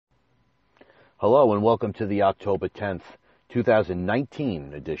Hello and welcome to the October 10th,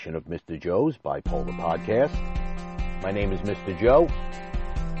 2019 edition of Mr. Joe's Bipolar Podcast. My name is Mr. Joe.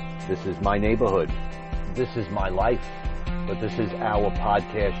 This is my neighborhood. This is my life. But this is our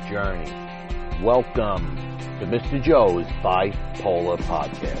podcast journey. Welcome to Mr. Joe's Bipolar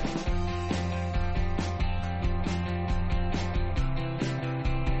Podcast.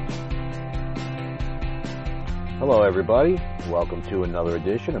 Hello, everybody. Welcome to another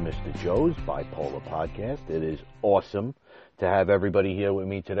edition of Mr. Joe's Bipolar Podcast. It is awesome to have everybody here with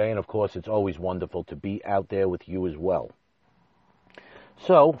me today, and of course, it's always wonderful to be out there with you as well.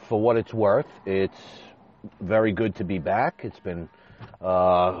 So, for what it's worth, it's very good to be back. It's been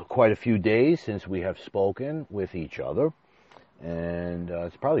quite a few days since we have spoken with each other, and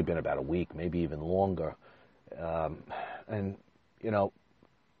it's probably been about a week, maybe even longer. And, you know,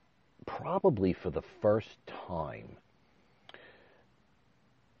 probably for the first time,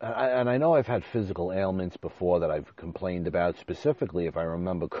 and I know I've had physical ailments before that I've complained about, specifically, if I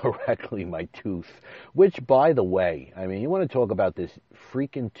remember correctly, my tooth, which, by the way, I mean, you want to talk about this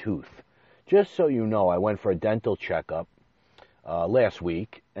freaking tooth. Just so you know, I went for a dental checkup last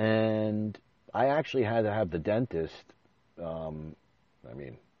week, and I actually had to have the dentist,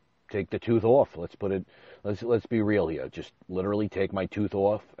 take the tooth off. Let's be real here. Just literally take my tooth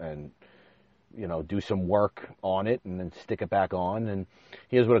off and, do some work on it and then stick it back on. And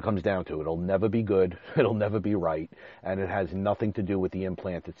here's what it comes down to. It'll never be good. It'll never be right. And it has nothing to do with the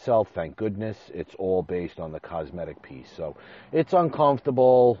implant itself. Thank goodness. It's all based on the cosmetic piece. So it's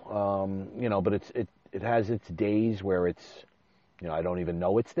uncomfortable, but it has its days where it's, I don't even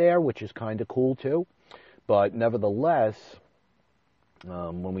know it's there, which is kind of cool too. But nevertheless,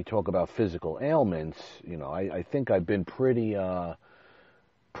 when we talk about physical ailments, I think I've been pretty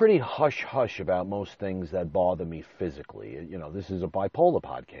hush-hush about most things that bother me physically. This is a bipolar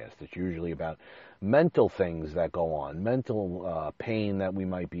podcast. It's usually about mental things that go on, mental pain that we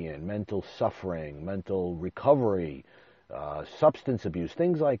might be in, mental suffering, mental recovery, substance abuse,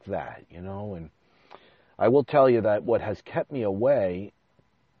 things like that, And I will tell you that what has kept me away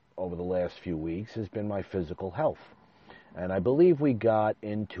over the last few weeks has been my physical health. And I believe we got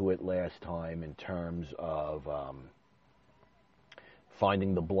into it last time in terms of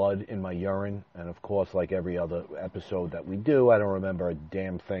finding the blood in my urine. And of course, like every other episode that we do, I don't remember a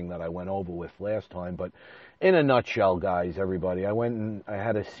damn thing that I went over with last time. But in a nutshell, guys, everybody, I went and I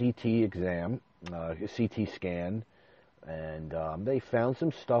had a CT exam, a CT scan, and they found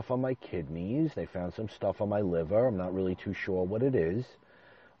some stuff on my kidneys. They found some stuff on my liver. I'm not really too sure what it is.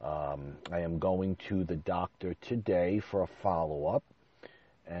 I am going to the doctor today for a follow-up,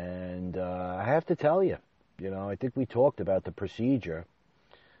 and I have to tell you, I think we talked about the procedure.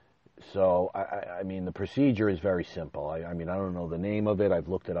 So, I mean, the procedure is very simple. I don't know the name of it. I've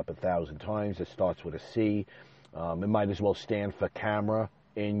looked it up 1,000 times. It starts with a C. It might as well stand for camera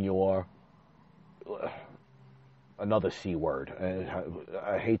in your... another C word.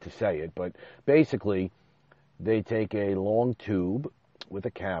 I hate to say it, but basically, they take a long tube with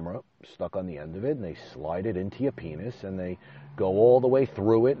a camera stuck on the end of it, and they slide it into your penis, and they go all the way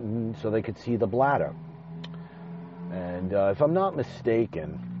through it, and so they could see the bladder. And if I'm not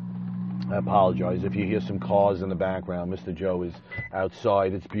mistaken, I apologize if you hear some cars in the background. Mr. Joe is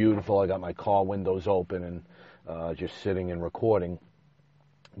outside. It's beautiful. I got my car windows open and just sitting and recording.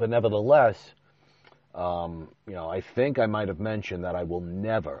 But nevertheless, I think I might have mentioned that I will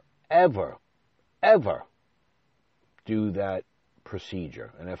never, ever, ever do that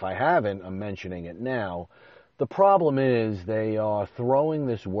procedure. And if I haven't, I'm mentioning it now. The problem is they are throwing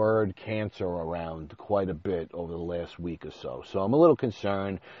this word cancer around quite a bit over the last week or so. So I'm a little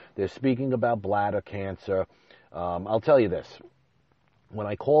concerned. They're speaking about bladder cancer. I'll tell you this. When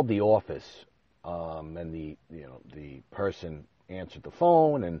I called the office, and the person answered the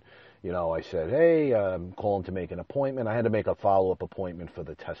phone, and I said, hey, I'm calling to make an appointment. I had to make a follow-up appointment for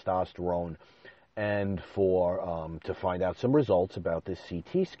the testosterone and for to find out some results about this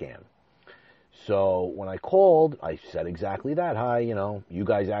CT scan. So when I called, I said exactly that. Hi, you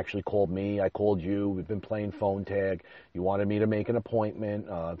guys actually called me. I called you. We've been playing phone tag. You wanted me to make an appointment.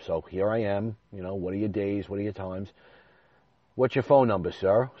 So here I am. What are your days? What are your times? What's your phone number,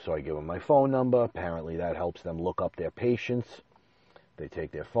 sir? So I give them my phone number. Apparently that helps them look up their patients. They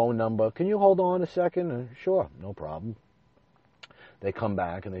take their phone number. Can you hold on a second? Sure, no problem. They come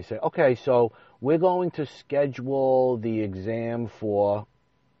back and they say, okay, so we're going to schedule the exam for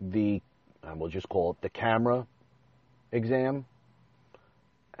we'll just call it the camera exam.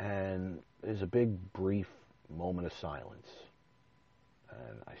 And there's a big, brief moment of silence.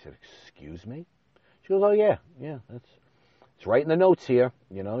 And I said, excuse me? She goes, oh, yeah, that's It's right in the notes here.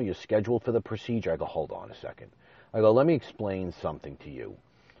 You're scheduled for the procedure. I go, hold on a second. I go, let me explain something to you.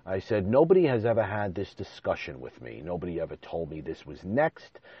 I said, nobody has ever had this discussion with me. Nobody ever told me this was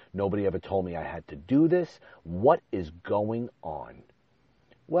next. Nobody ever told me I had to do this. What is going on?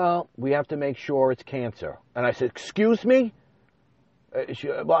 Well, we have to make sure it's cancer. And I said, excuse me?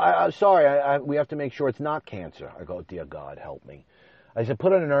 I'm sorry, we have to make sure it's not cancer. I go, dear God, help me. I said,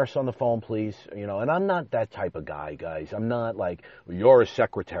 put a nurse on the phone, please. And I'm not that type of guy, guys. I'm not like, you're a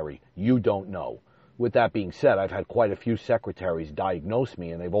secretary. You don't know. With that being said, I've had quite a few secretaries diagnose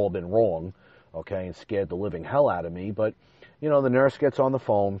me, and they've all been wrong, okay, and scared the living hell out of me. But, the nurse gets on the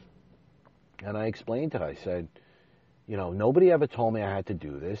phone, and I explained to her, I said, nobody ever told me I had to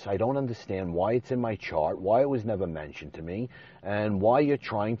do this. I don't understand why it's in my chart, why it was never mentioned to me, and why you're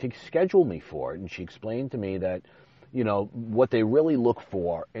trying to schedule me for it. And she explained to me that, what they really look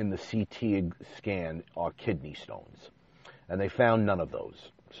for in the CT scan are kidney stones. And they found none of those.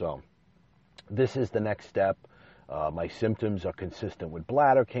 So this is the next step. My symptoms are consistent with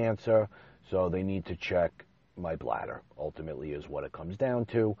bladder cancer, so they need to check my bladder, ultimately is what it comes down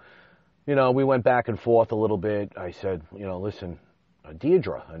to. We went back and forth a little bit. I said, listen,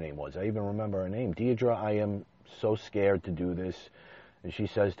 Deirdre, her name was. I even remember her name. Deirdre, I am so scared to do this. And she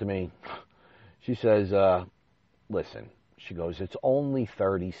says to me, listen, she goes, it's only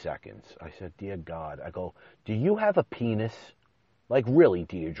 30 seconds. I said, dear God. I go, do you have a penis? Like, really,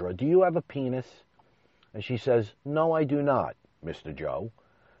 Deirdre, do you have a penis? And she says, no, I do not, Mr. Joe.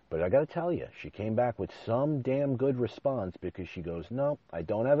 But I got to tell you, she came back with some damn good response, because she goes, no, I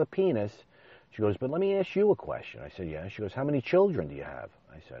don't have a penis. She goes, but let me ask you a question. I said, yeah. She goes, how many children do you have?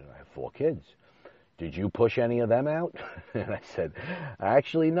 I said, I have 4 kids. Did you push any of them out? And I said,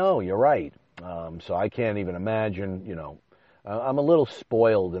 actually, no, you're right. So I can't even imagine, I'm a little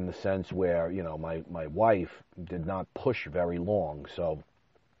spoiled in the sense where, my wife did not push very long,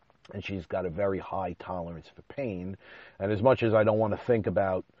 and she's got a very high tolerance for pain. And as much as I don't want to think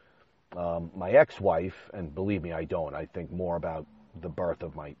about my ex-wife, and believe me, I don't, I think more about the birth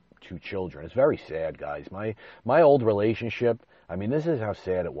of my 2 children. It's very sad, guys. My old relationship, I mean, this is how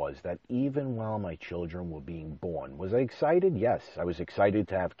sad it was, that even while my children were being born, was I excited? Yes, I was excited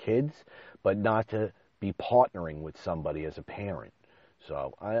to have kids, but not to be partnering with somebody as a parent.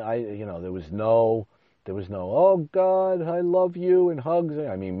 So there was no, oh God, I love you, and hugs.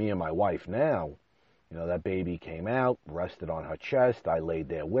 I mean, me and my wife now, that baby came out, rested on her chest. I laid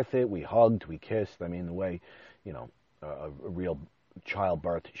there with it. We hugged, we kissed. I mean, the way, a real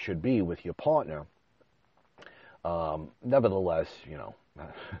childbirth should be with your partner. Nevertheless,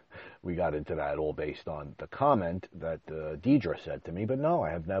 we got into that all based on the comment that Deidre said to me. But no, I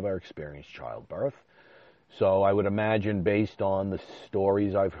have never experienced childbirth. So I would imagine, based on the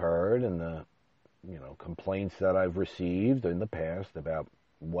stories I've heard and the, complaints that I've received in the past about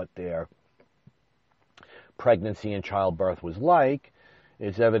what their pregnancy and childbirth was like,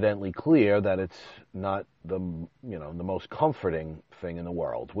 it's evidently clear that it's not the most comforting thing in the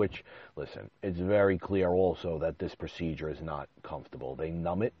world. Which, listen, it's very clear also that this procedure is not comfortable. They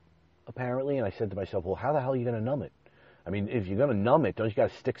numb it, apparently, and I said to myself, well, how the hell are you going to numb it? I mean, if you're going to numb it, don't you got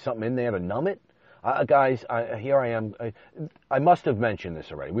to stick something in there to numb it? Guys, here I am. I must have mentioned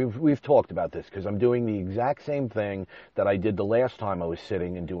this already. We've talked about this, because I'm doing the exact same thing that I did the last time I was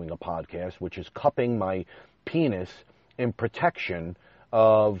sitting and doing a podcast, which is cupping my penis in protection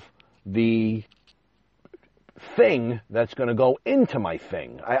of the thing that's going to go into my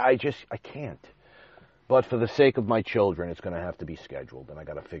thing. I can't. But for the sake of my children, it's going to have to be scheduled, and I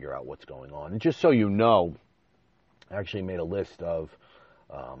got to figure out what's going on. And just so you know, I actually made a list of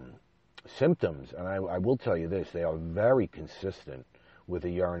symptoms, and I will tell you this, they are very consistent with a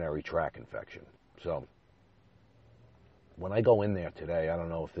urinary tract infection. So when I go in there today, I don't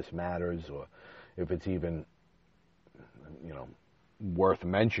know if this matters or if it's even, worth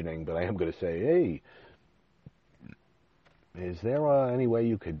mentioning, but I am going to say, hey, is there any way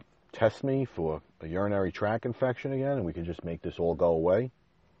you could test me for a urinary tract infection again, and we could just make this all go away?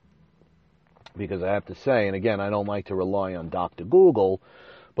 Because I have to say, and again, I don't like to rely on Dr. Google,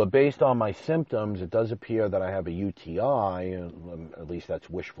 but based on my symptoms, it does appear that I have a UTI, at least that's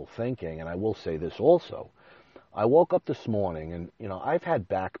wishful thinking. And I will say this also. I woke up this morning, and, I've had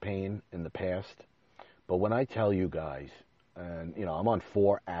back pain in the past, but when I tell you guys, and, I'm on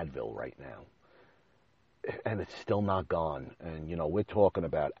 4 Advil right now, and it's still not gone. And, we're talking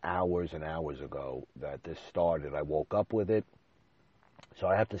about hours and hours ago that this started. I woke up with it. So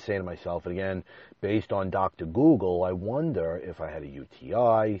I have to say to myself, and again, based on Dr. Google, I wonder if I had a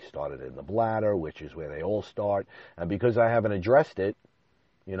UTI, started in the bladder, which is where they all start. And because I haven't addressed it,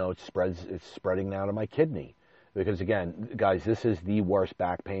 it's spreading now to my kidney. Because again, guys, this is the worst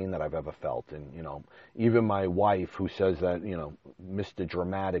back pain that I've ever felt. And, even my wife, who says that, Mr.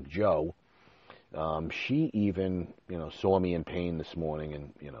 Dramatic Joe, she even, saw me in pain this morning,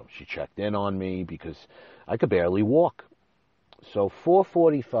 and, she checked in on me because I could barely walk. So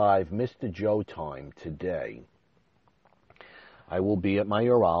 4:45 Mr. Joe time today, I will be at my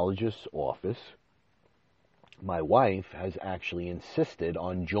urologist's office. My wife has actually insisted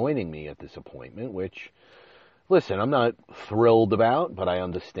on joining me at this appointment, which, listen, I'm not thrilled about, but I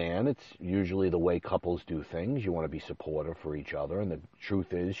understand. It's usually the way couples do things. You want to be supportive for each other, and the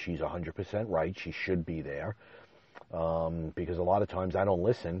truth is she's 100% right. She should be there, because a lot of times I don't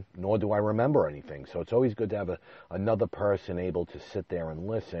listen, nor do I remember anything. So it's always good to have another person able to sit there and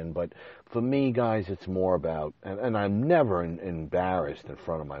listen. But for me, guys, it's more about, and I'm never embarrassed in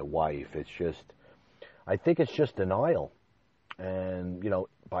front of my wife. It's just, I think it's just denial. And,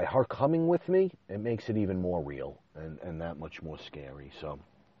 by her coming with me, it makes it even more real and that much more scary. So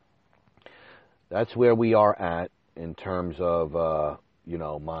that's where we are at in terms of,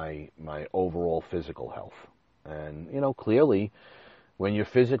 my overall physical health. And, clearly, when you're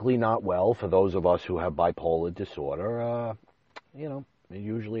physically not well, for those of us who have bipolar disorder, it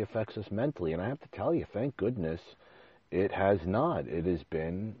usually affects us mentally. And I have to tell you, thank goodness, it has not. It has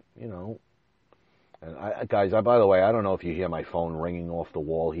been, and guys, by the way, I don't know if you hear my phone ringing off the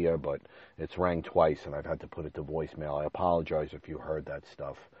wall here, but it's rang twice, and I've had to put it to voicemail. I apologize if you heard that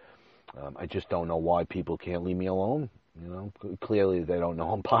stuff. I just don't know why people can't leave me alone. Clearly they don't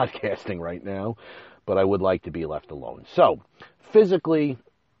know I'm podcasting right now, but I would like to be left alone. So, physically,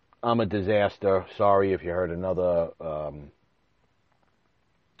 I'm a disaster. Sorry if you heard another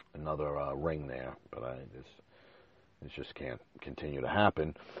ring there, but this just can't continue to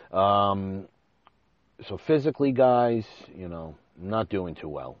happen. So physically, guys, not doing too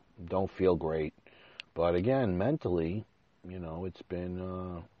well. Don't feel great. But again, mentally, it's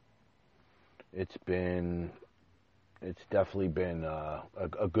definitely been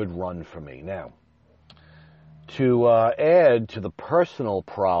a good run for me. Now, to add to the personal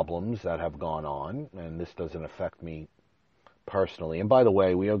problems that have gone on, and this doesn't affect me personally, and by the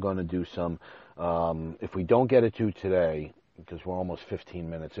way, we are going to do some, if we don't get it to today, because we're almost 15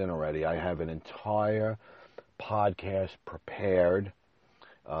 minutes in already, I have an entire podcast prepared.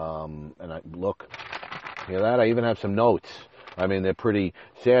 And look, hear that? I even have some notes. I mean, they're pretty,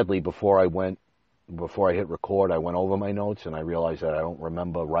 sadly, before I hit record, I went over my notes and I realized that I don't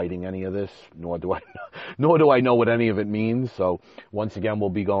remember writing any of this, nor do I know what any of it means. So once again,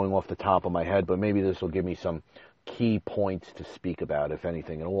 we'll be going off the top of my head, but maybe this will give me some key points to speak about, if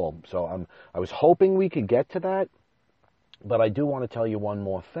anything at all. So I was hoping we could get to that. But I do want to tell you one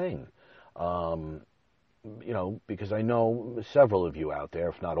more thing, because I know several of you out there,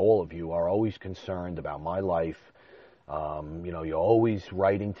 if not all of you, are always concerned about my life. You're always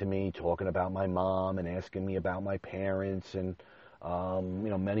writing to me, talking about my mom and asking me about my parents. And,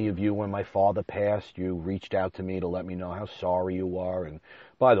 many of you, when my father passed, you reached out to me to let me know how sorry you are. And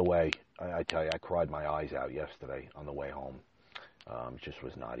by the way, I tell you, I cried my eyes out yesterday on the way home. It just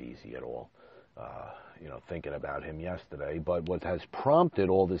was not easy at all. Thinking about him yesterday. But what has prompted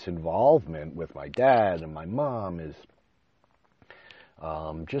all this involvement with my dad and my mom is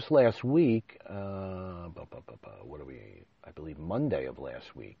just last week, what are we, I believe Monday of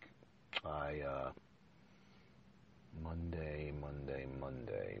last week, Monday,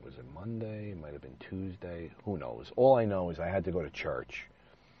 was it Monday? It might have been Tuesday. Who knows? All I know is I had to go to church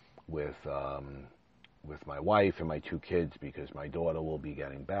with my wife and my two kids because my daughter will be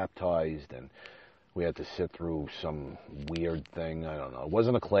getting baptized, and we had to sit through some weird thing. I don't know. It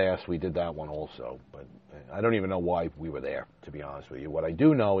wasn't a class. We did that one also, but I don't even know why we were there, to be honest with you. What I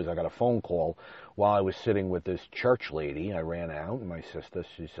do know is I got a phone call while I was sitting with this church lady. I ran out, and my sister,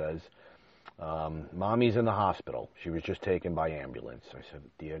 she says, Mommy's in the hospital. She was just taken by ambulance. I said,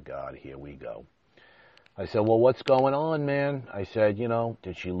 dear God, here we go. I said, well, what's going on, man? I said,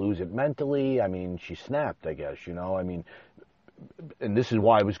 did she lose it mentally? I mean, she snapped, I guess, and this is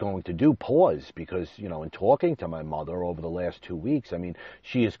why I was going to do pause, because, in talking to my mother over the last 2 weeks, I mean,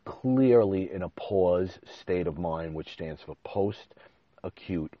 she is clearly in a pause state of mind, which stands for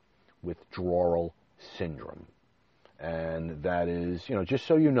post-acute withdrawal syndrome. And that is, just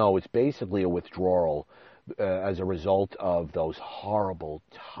so you know, it's basically a withdrawal as a result of those horrible,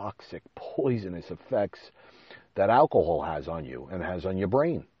 toxic, poisonous effects that alcohol has on you and has on your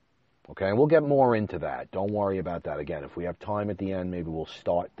brain. Okay, and we'll get more into that. Don't worry about that. Again, if we have time at the end, maybe we'll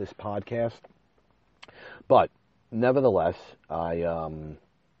start this podcast. But nevertheless, I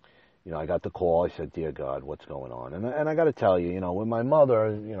got the call. I said, dear God, what's going on? And I got to tell you, with my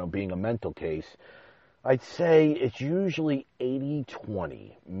mother, being a mental case, I'd say it's usually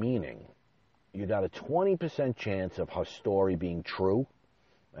 80-20, meaning you got a 20% chance of her story being true,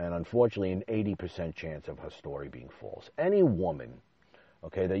 and unfortunately an 80% chance of her story being false. Any woman,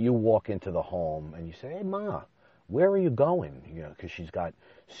 okay, that you walk into the home and you say, hey, Ma, where are you going? You know, because she's got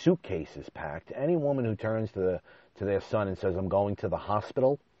suitcases packed. Any woman who turns to their son and says, I'm going to the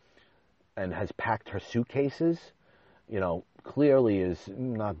hospital, and has packed her suitcases, you know, clearly is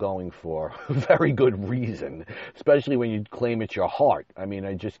not going for a very good reason, especially when you claim it's your heart. I mean,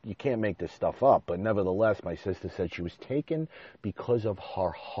 you can't make this stuff up. But nevertheless, my sister said she was taken because of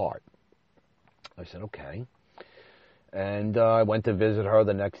her heart. I said, okay. And I went to visit her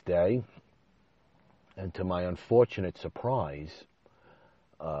the next day. And to my unfortunate surprise,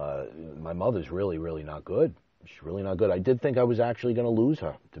 my mother's really, really not good. She's really not good. I did think I was actually going to lose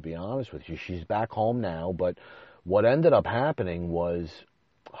her, to be honest with you. She's back home now, but what ended up happening was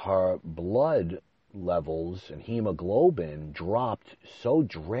her blood levels and hemoglobin dropped so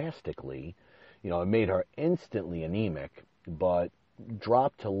drastically, you know, it made her instantly anemic, but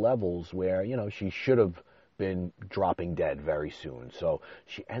dropped to levels where, you know, she should have been dropping dead very soon. So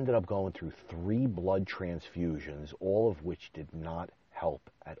she ended up going through 3 blood transfusions, all of which did not help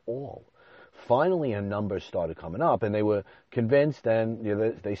at all. Finally, her numbers started coming up, and they were convinced, and you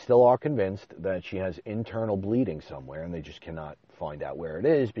know, they still are convinced, that she has internal bleeding somewhere, and they just cannot find out where it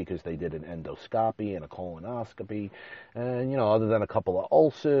is because they did an endoscopy and a colonoscopy, and, you know, other than a couple of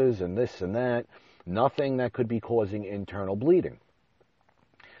ulcers and this and that, nothing that could be causing internal bleeding.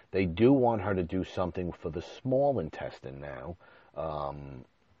 They do want her to do something for the small intestine now,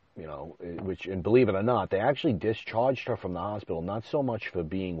 you know, which, and believe it or not, they actually discharged her from the hospital, not so much for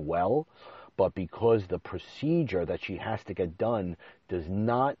being well, but because the procedure that she has to get done does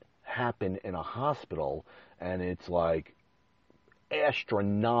not happen in a hospital, and it's like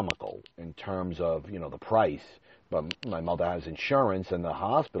astronomical in terms of, you know, the price. But my mother has insurance, and the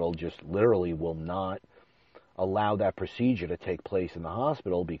hospital just literally will not allow that procedure to take place in the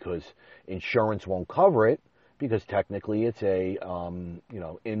hospital because insurance won't cover it, because technically it's a, you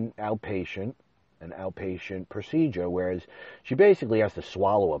know, an outpatient procedure, whereas she basically has to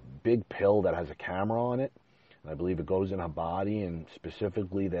swallow a big pill that has a camera on it. And I believe it goes in her body, and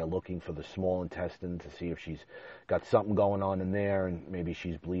specifically they're looking for the small intestine to see if she's got something going on in there, and maybe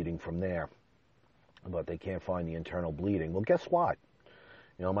she's bleeding from there. But they can't find the internal bleeding. Well, guess what?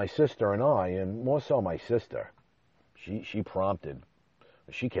 You know, my sister and I, and more so my sister, she prompted,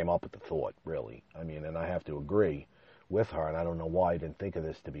 she came up with the thought, really. I mean, and I have to agree with her, and I don't know why I didn't think of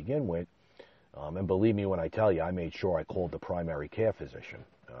this to begin with. And believe me when I tell you, I made sure I called the primary care physician,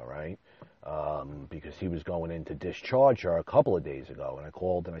 all right, because he was going in to discharge her a couple of days ago. And I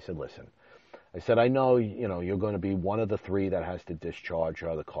called and I said, listen, I said, I know, you know, you're going to be one of the 3 that has to discharge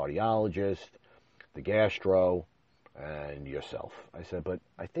her, the cardiologist, the gastro, and yourself. I said, but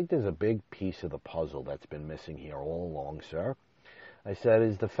I think there's a big piece of the puzzle that's been missing here all along, sir. I said,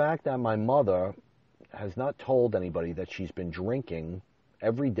 is the fact that my mother has not told anybody that she's been drinking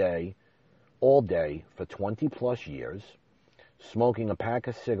every day, all day, for 20 plus years, smoking a pack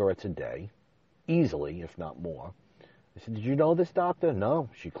of cigarettes a day, easily, if not more. I said, did you know this, doctor? No.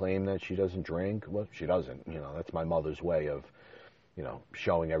 She claimed that she doesn't drink. Well, she doesn't. You know, that's my mother's way of, you know,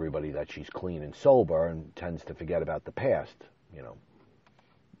 showing everybody that she's clean and sober, and tends to forget about the past, you know.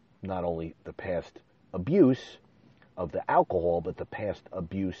 Not only the past abuse of the alcohol, but the past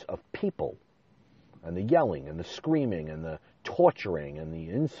abuse of people, and the yelling and the screaming and the torturing and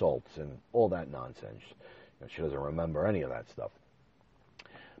the insults and all that nonsense. You know, she doesn't remember any of that stuff.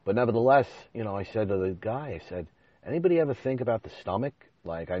 But nevertheless, you know, I said to the guy, I said, anybody ever think about the stomach?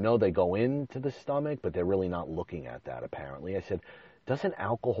 Like, I know they go into the stomach, but they're really not looking at that, apparently. I said, doesn't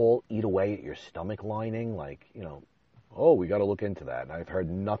alcohol eat away at your stomach lining? Like, you know, oh, we got to look into that. And I've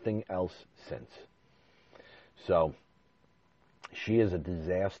heard nothing else since. So, she is a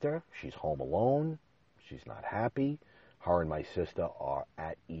disaster. She's home alone. She's not happy. Her and my sister are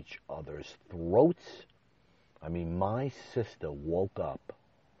at each other's throats. I mean, my sister woke up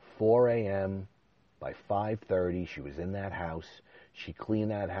 4 a.m. By 5:30, she was in that house. She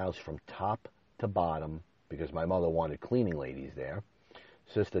cleaned that house from top to bottom because my mother wanted cleaning ladies there.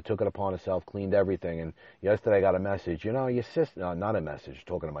 Sister took it upon herself, cleaned everything. And yesterday I got a message. You know, your sister, no, not a message,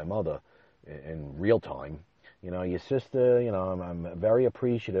 talking to my mother in real time. You know, your sister, you know, I'm very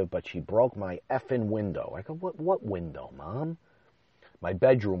appreciative, but she broke my effing window. I go, what window, Mom? My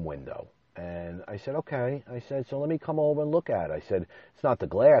bedroom window. And I said, okay. I said, so let me come over and look at it. I said, it's not the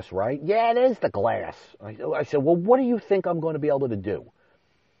glass, right? Yeah, it is the glass. I said, well, what do you think I'm going to be able to do?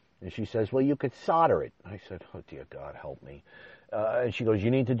 And she says, well, you could solder it. I said, oh, dear God, help me. And she goes,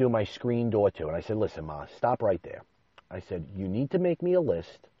 you need to do my screen door too. And I said, listen, Ma, stop right there. I said, you need to make me a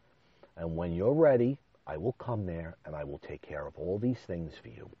list, and when you're ready, I will come there and I will take care of all these things for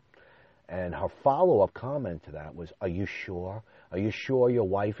you. And her follow-up comment to that was, are you sure? Are you sure your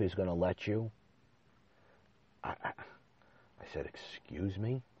wife is going to let you? I said, excuse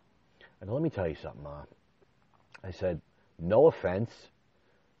me? I go, let me tell you something, Ma. I said, no offense.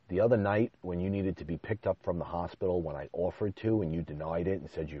 The other night when you needed to be picked up from the hospital, when I offered to and you denied it and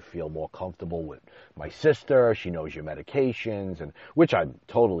said you feel more comfortable with my sister, she knows your medications, and which I'm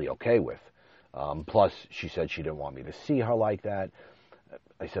totally okay with. Plus, she said she didn't want me to see her like that.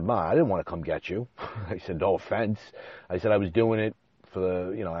 I said, Ma, I didn't want to come get you. I said, no offense. I said I was doing it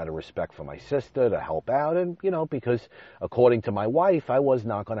for, out of respect for my sister, to help out, and, because according to my wife, I was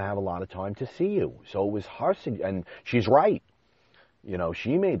not going to have a lot of time to see you. So it was her, and she's right.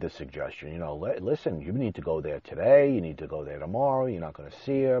 She made the suggestion, listen, you need to go there today, you need to go there tomorrow, you're not going to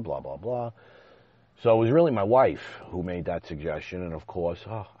see her, blah, blah, blah. So it was really my wife who made that suggestion, and of course,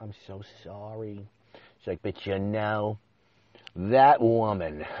 oh, I'm so sorry. She's like, but that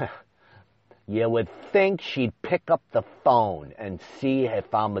woman, you would think she'd pick up the phone and see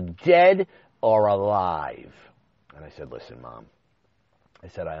if I'm dead or alive. And I said, listen, Mom, I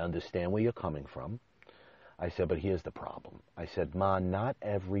said, I understand where you're coming from. I said, but here's the problem. I said, Ma, not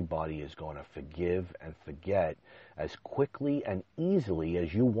everybody is going to forgive and forget as quickly and easily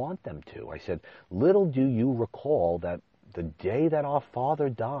as you want them to. I said, little do you recall that the day that our father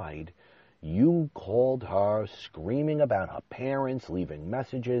died, you called her screaming about her parents, leaving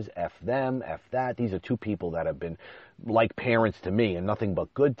messages, F them, F that. These are two people that have been like parents to me and nothing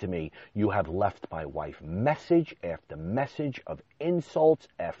but good to me. You have left my wife message after message of insults,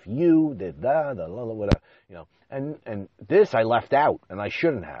 F you, whatever, and this I left out, and I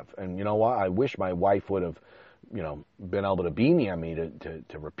shouldn't have. And you know what? I wish my wife would have, been able to be near me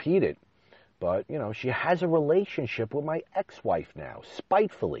to repeat it. But, she has a relationship with my ex-wife now,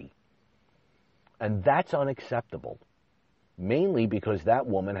 spitefully. And that's unacceptable, mainly because that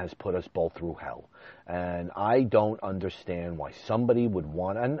woman has put us both through hell. And I don't understand why somebody would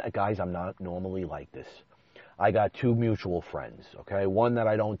want, and guys, I'm not normally like this. I got two mutual friends, okay? One that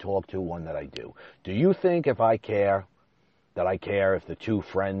I don't talk to, one that I do. Do you think if I care, that I care if the two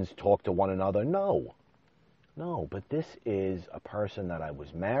friends talk to one another? No. No, but this is a person that I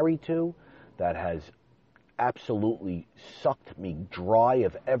was married to, that has absolutely sucked me dry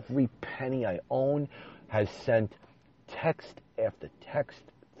of every penny I own, has sent text after text,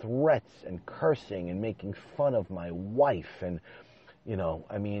 threats and cursing and making fun of my wife, and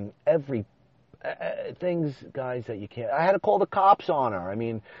every things, guys, that you can't. I had to call the cops on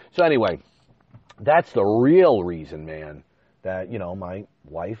her. So anyway, that's the real reason, man, that my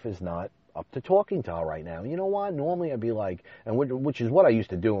wife is not up to talking to her right now. You know what? Normally I'd be like, and which is what I used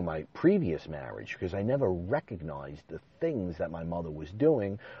to do in my previous marriage, because I never recognized the things that my mother was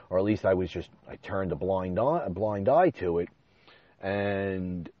doing, or at least I turned a blind eye to it,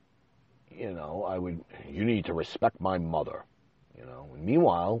 and you need to respect my mother,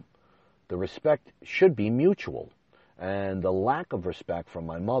 Meanwhile, the respect should be mutual, and the lack of respect from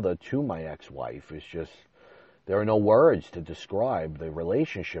my mother to my ex-wife is just, there are no words to describe the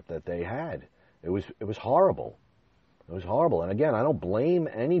relationship that they had. It was horrible. It was horrible. And again, I don't blame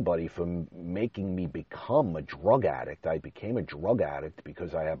anybody for making me become a drug addict. I became a drug addict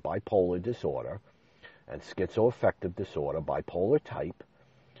because I have bipolar disorder and schizoaffective disorder, bipolar type.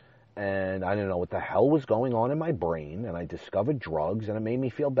 And I didn't know what the hell was going on in my brain. And I discovered drugs, and it made me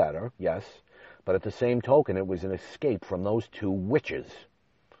feel better, yes. But at the same token, it was an escape from those two witches.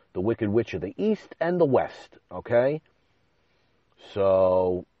 The Wicked Witch of the East and the West, okay?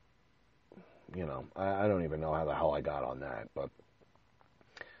 So, I don't even know how the hell I got on that, but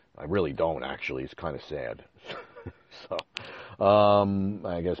I really don't, actually. It's kind of sad. So,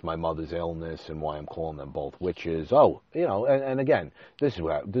 I guess my mother's illness and why I'm calling them both witches. Oh, and again, this is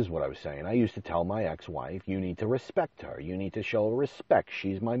what I was saying. I used to tell my ex-wife, you need to respect her. You need to show her respect.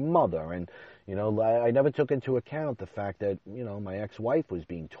 She's my mother, and I never took into account the fact that, my ex-wife was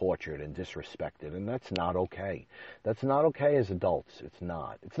being tortured and disrespected, and that's not okay. That's not okay as adults. It's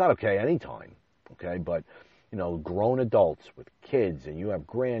not. It's not okay anytime, okay? But, grown adults with kids, and you have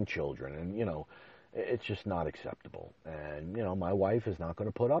grandchildren, and, it's just not acceptable. And, my wife is not going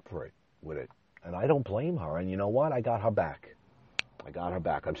to put up with it. And I don't blame her. And you know what? I got her back.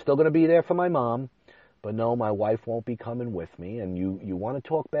 I'm still going to be there for my mom. But no, my wife won't be coming with me. And you want to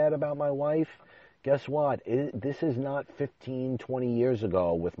talk bad about my wife? Guess what? This is not 15, 20 years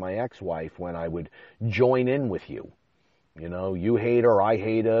ago with my ex-wife when I would join in with you. You know, you hate her, I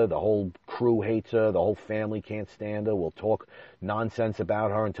hate her, the whole crew hates her, the whole family can't stand her. We'll talk nonsense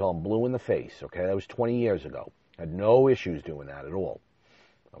about her until I'm blue in the face, okay? That was 20 years ago. I had no issues doing that at all,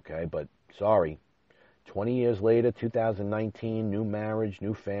 okay? But sorry, 20 years later, 2019, new marriage,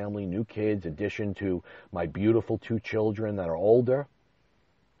 new family, new kids, addition to my beautiful 2 children that are older.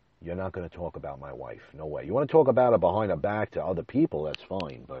 You're not going to talk about my wife. No way. You want to talk about her behind her back to other people, that's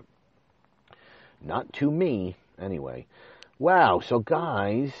fine, but not to me. Anyway, wow, so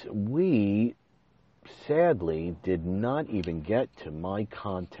guys, we sadly did not even get to my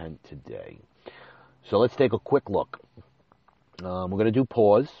content today. So let's take a quick look. We're going to do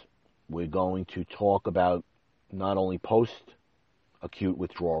pause. We're going to talk about not only post-acute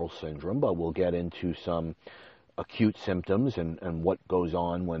withdrawal syndrome, but we'll get into some acute symptoms and what goes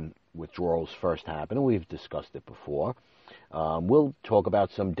on when withdrawals first happen, and we've discussed it before. We'll talk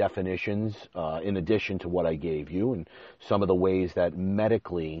about some definitions in addition to what I gave you and some of the ways that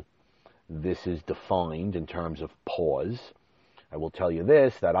medically this is defined in terms of pause. I will tell you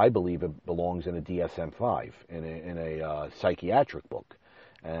this, that I believe it belongs in a DSM-5, in a psychiatric book.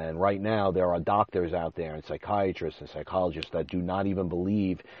 And right now there are doctors out there and psychiatrists and psychologists that do not even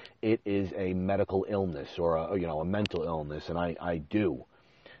believe it is a medical illness or a mental illness, and I do.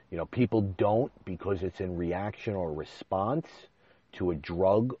 You know, people don't because it's in reaction or response to a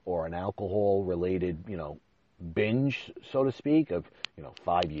drug or an alcohol-related, binge, so to speak, of,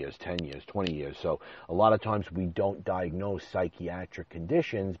 5 years, 10 years, 20 years. So a lot of times we don't diagnose psychiatric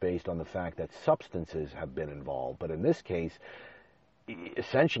conditions based on the fact that substances have been involved. But in this case,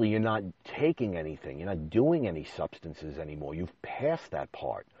 essentially you're not taking anything. You're not doing any substances anymore. You've passed that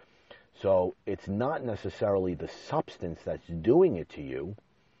part. So it's not necessarily the substance that's doing it to you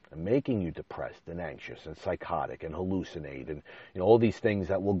and making you depressed and anxious and psychotic and hallucinate and all these things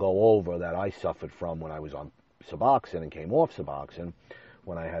that we'll go over that I suffered from when I was on Suboxone and came off Suboxone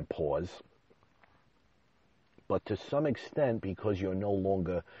when I had pause. But to some extent, because you're no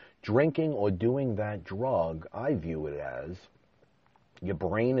longer drinking or doing that drug, I view it as your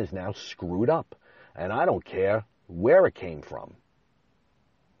brain is now screwed up. And I don't care where it came from.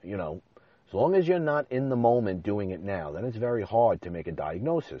 As long as you're not in the moment doing it now, then it's very hard to make a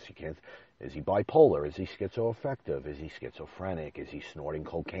diagnosis. You can't, is he bipolar? Is he schizoaffective? Is he schizophrenic? Is he snorting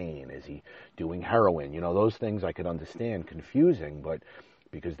cocaine? Is he doing heroin? Those things I could understand confusing, but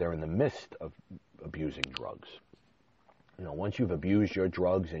because they're in the midst of abusing drugs. Once you've abused your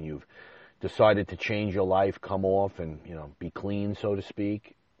drugs and you've decided to change your life, come off and, be clean, so to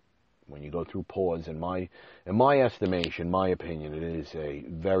speak, when you go through pause, in my estimation, my opinion, it is a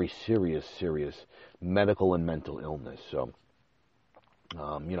very serious medical and mental illness. So,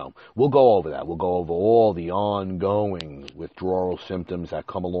 we'll go over that. We'll go over all the ongoing withdrawal symptoms that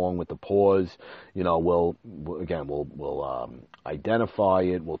come along with the pause. We'll identify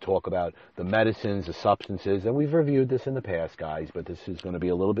it. We'll talk about the medicines, the substances, and we've reviewed this in the past, guys, but this is going to be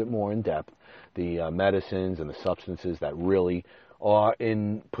a little bit more in depth. The medicines and the substances that really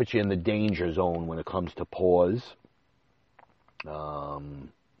put you in the danger zone when it comes to pause.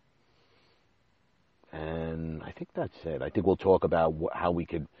 And I think that's it. I think we'll talk about how we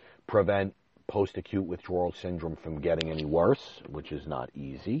could prevent post-acute withdrawal syndrome from getting any worse, which is not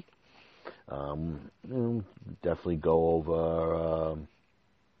easy. Definitely go over,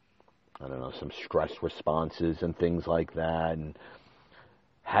 some stress responses and things like that, and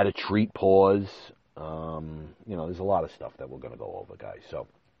how to treat pause. There's a lot of stuff that we're going to go over, guys. So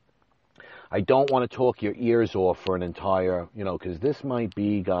I don't want to talk your ears off for an entire, because this might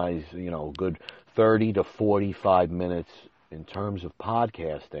be, guys, a good 30 to 45 minutes in terms of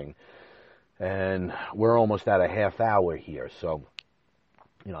podcasting. And we're almost at a half hour here. So,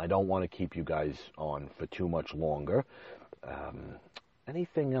 I don't want to keep you guys on for too much longer.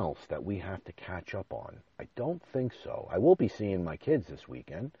 Anything else that we have to catch up on? I don't think so. I will be seeing my kids this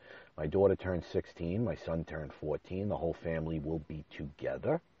weekend. My daughter turned 16. My son turned 14. The whole family will be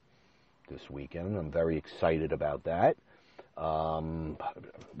together this weekend. I'm very excited about that.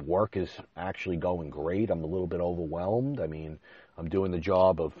 Work is actually going great. I'm a little bit overwhelmed. I mean, I'm doing the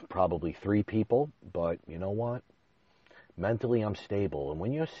job of probably 3 people, but you know what? Mentally, I'm stable. And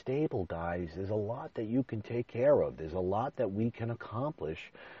when you're stable, guys, there's a lot that you can take care of. There's a lot that we can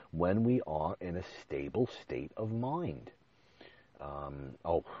accomplish when we are in a stable state of mind.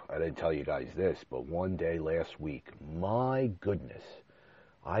 I didn't tell you guys this, but one day last week, my goodness,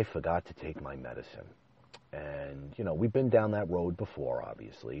 I forgot to take my medicine. And, we've been down that road before,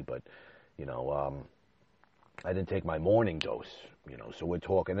 obviously, but, I didn't take my morning dose, so we're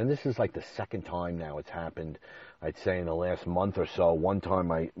talking, and this is like the second time now it's happened, I'd say in the last month or so. One time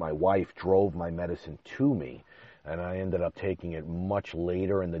my wife drove my medicine to me. and I ended up taking it much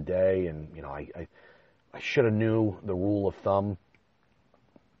later in the day. And I should have knew the rule of thumb.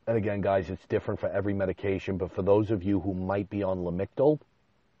 And again, guys, it's different for every medication. But for those of you who might be on Lamictal,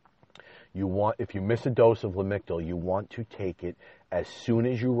 if you miss a dose of Lamictal, you want to take it as soon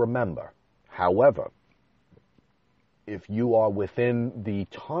as you remember. However, if you are within the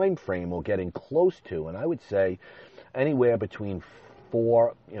time frame or getting close to, and I would say anywhere between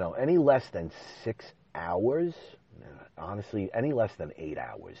any less than 6 hours, honestly, any less than 8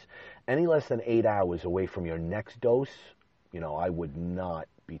 hours, any less than 8 hours away from your next dose, I would not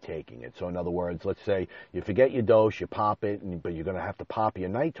be taking it. So in other words, let's say you forget your dose, you pop it, but you're going to have to pop your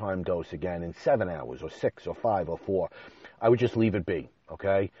nighttime dose again in 7 hours or 6 or 5 or 4. I would just leave it be,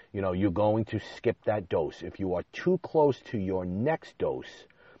 okay? You're going to skip that dose. If you are too close to your next dose,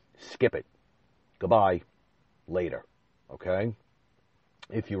 skip it. Goodbye. Later, okay?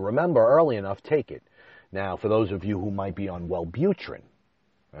 If you remember early enough, take it. Now, for those of you who might be on Wellbutrin,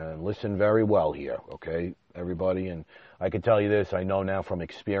 and listen very well here, okay, everybody, and I can tell you this, I know now from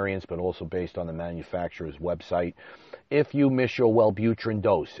experience, but also based on the manufacturer's website, if you miss your Wellbutrin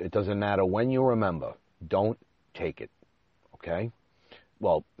dose, it doesn't matter when you remember, don't take it. Okay?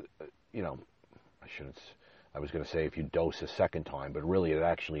 Well, I was going to say if you dose a second time, but really it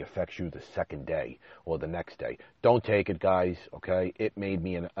actually affects you the second day or the next day. Don't take it, guys, okay? It made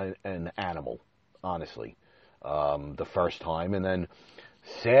me an animal, honestly, the first time. And then,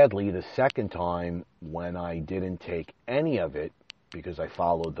 sadly, the second time when I didn't take any of it because I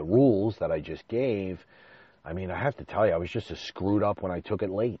followed the rules that I just gave, I have to tell you, I was just as screwed up when I took it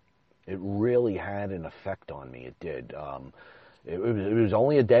late. It really had an effect on me. It did. It was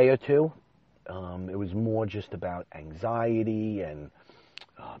only a day or two. It was more just about anxiety and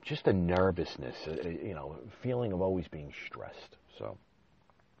just a nervousness, feeling of always being stressed. So,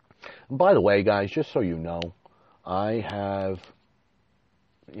 and by the way, guys, just so you know, I have,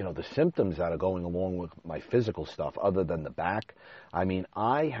 the symptoms that are going along with my physical stuff, other than the back.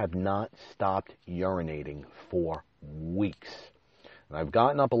 I have not stopped urinating for weeks. And I've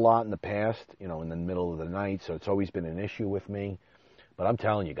gotten up a lot in the past, in the middle of the night, so it's always been an issue with me. But I'm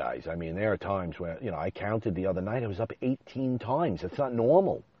telling you guys, there are times where, I counted the other night, I was up 18 times. That's not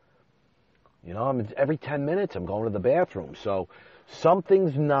normal. Every 10 minutes I'm going to the bathroom. So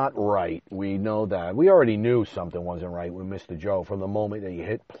something's not right. We know that. We already knew something wasn't right with Mr. Joe from the moment that you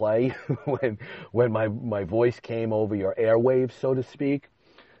hit play, when my voice came over your airwaves, so to speak.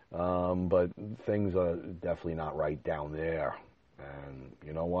 But things are definitely not right down there. And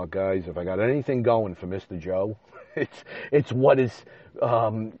you know what, guys? If I got anything going for Mr. Joe, it's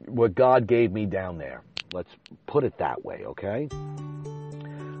what God gave me down there. Let's put it that way, okay?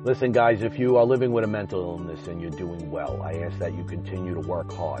 Listen, guys, if you are living with a mental illness and you're doing well, I ask that you continue to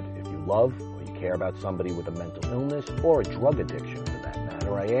work hard. If you love or you care about somebody with a mental illness or a drug addiction for that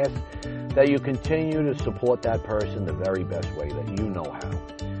matter, I ask that you continue to support that person the very best way that you know how.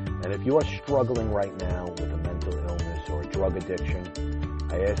 And if you are struggling right now with a mental illness or a drug addiction,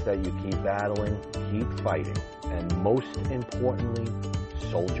 I ask that you keep battling, keep fighting, and most importantly,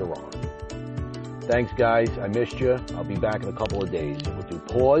 soldier on. Thanks, guys. I missed you. I'll be back in a couple of days. We'll do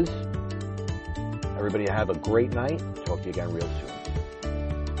pause. Everybody have a great night. Talk to you again real soon.